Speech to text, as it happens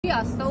We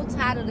are so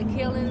tired of the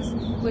killings.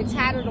 We're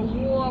tired of the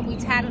war. We're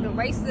tired of the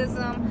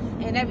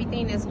racism and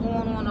everything that's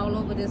going on all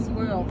over this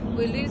world.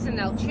 We're losing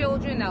our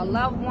children, our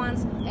loved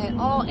ones at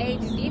all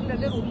ages, even the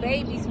little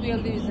babies we're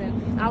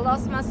losing. I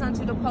lost my son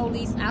to the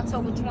police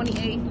October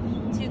 28,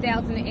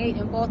 2008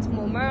 in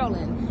Baltimore,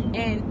 Maryland.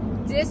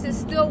 And this is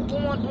still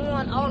going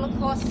on all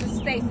across the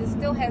states. It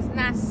still has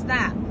not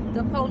stopped.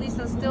 The police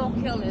are still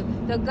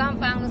killing. The gun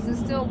violence is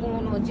still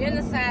going on.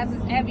 Genocide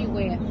is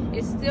everywhere.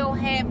 It's still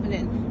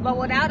happening. But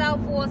without our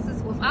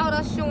forces, without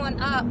us showing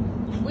up,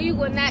 we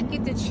will not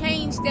get the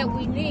change that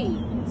we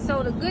need.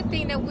 So the good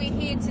thing that we're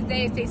here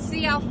today is they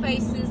see our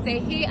faces, they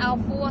hear our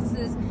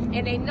voices,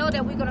 and they know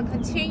that we're going to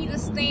continue to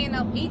stand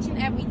up each and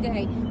every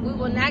day. We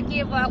will not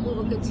give up. We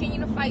will continue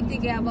to fight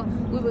together.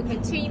 We will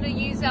continue to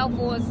use our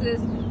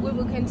voices. We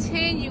will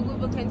continue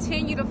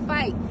to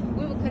fight.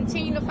 We will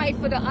continue to fight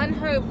for the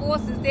unheard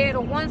voices. They're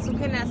the ones who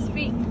cannot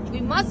speak.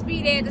 We must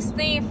be there to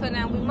stand for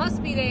them. We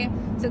must be there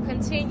to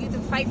continue to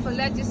fight for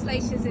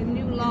legislations and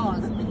new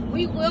laws.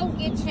 We will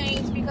get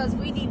change because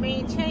we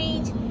demand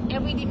change,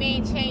 and we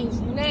demand change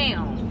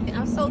now.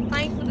 I'm so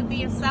thankful to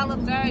be in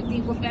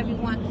solidarity with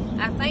everyone.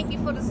 I thank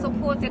you for the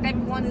support that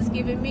everyone is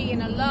giving me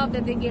and the love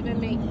that they're giving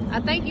me. I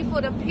thank you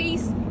for the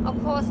peace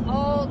across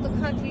all the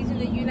countries in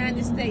the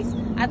United States.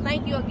 I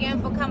thank you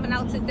again for coming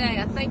out today.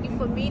 I thank you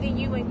for meeting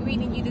you and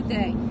greeting you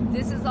today.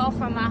 This is all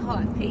from my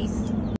heart. Peace.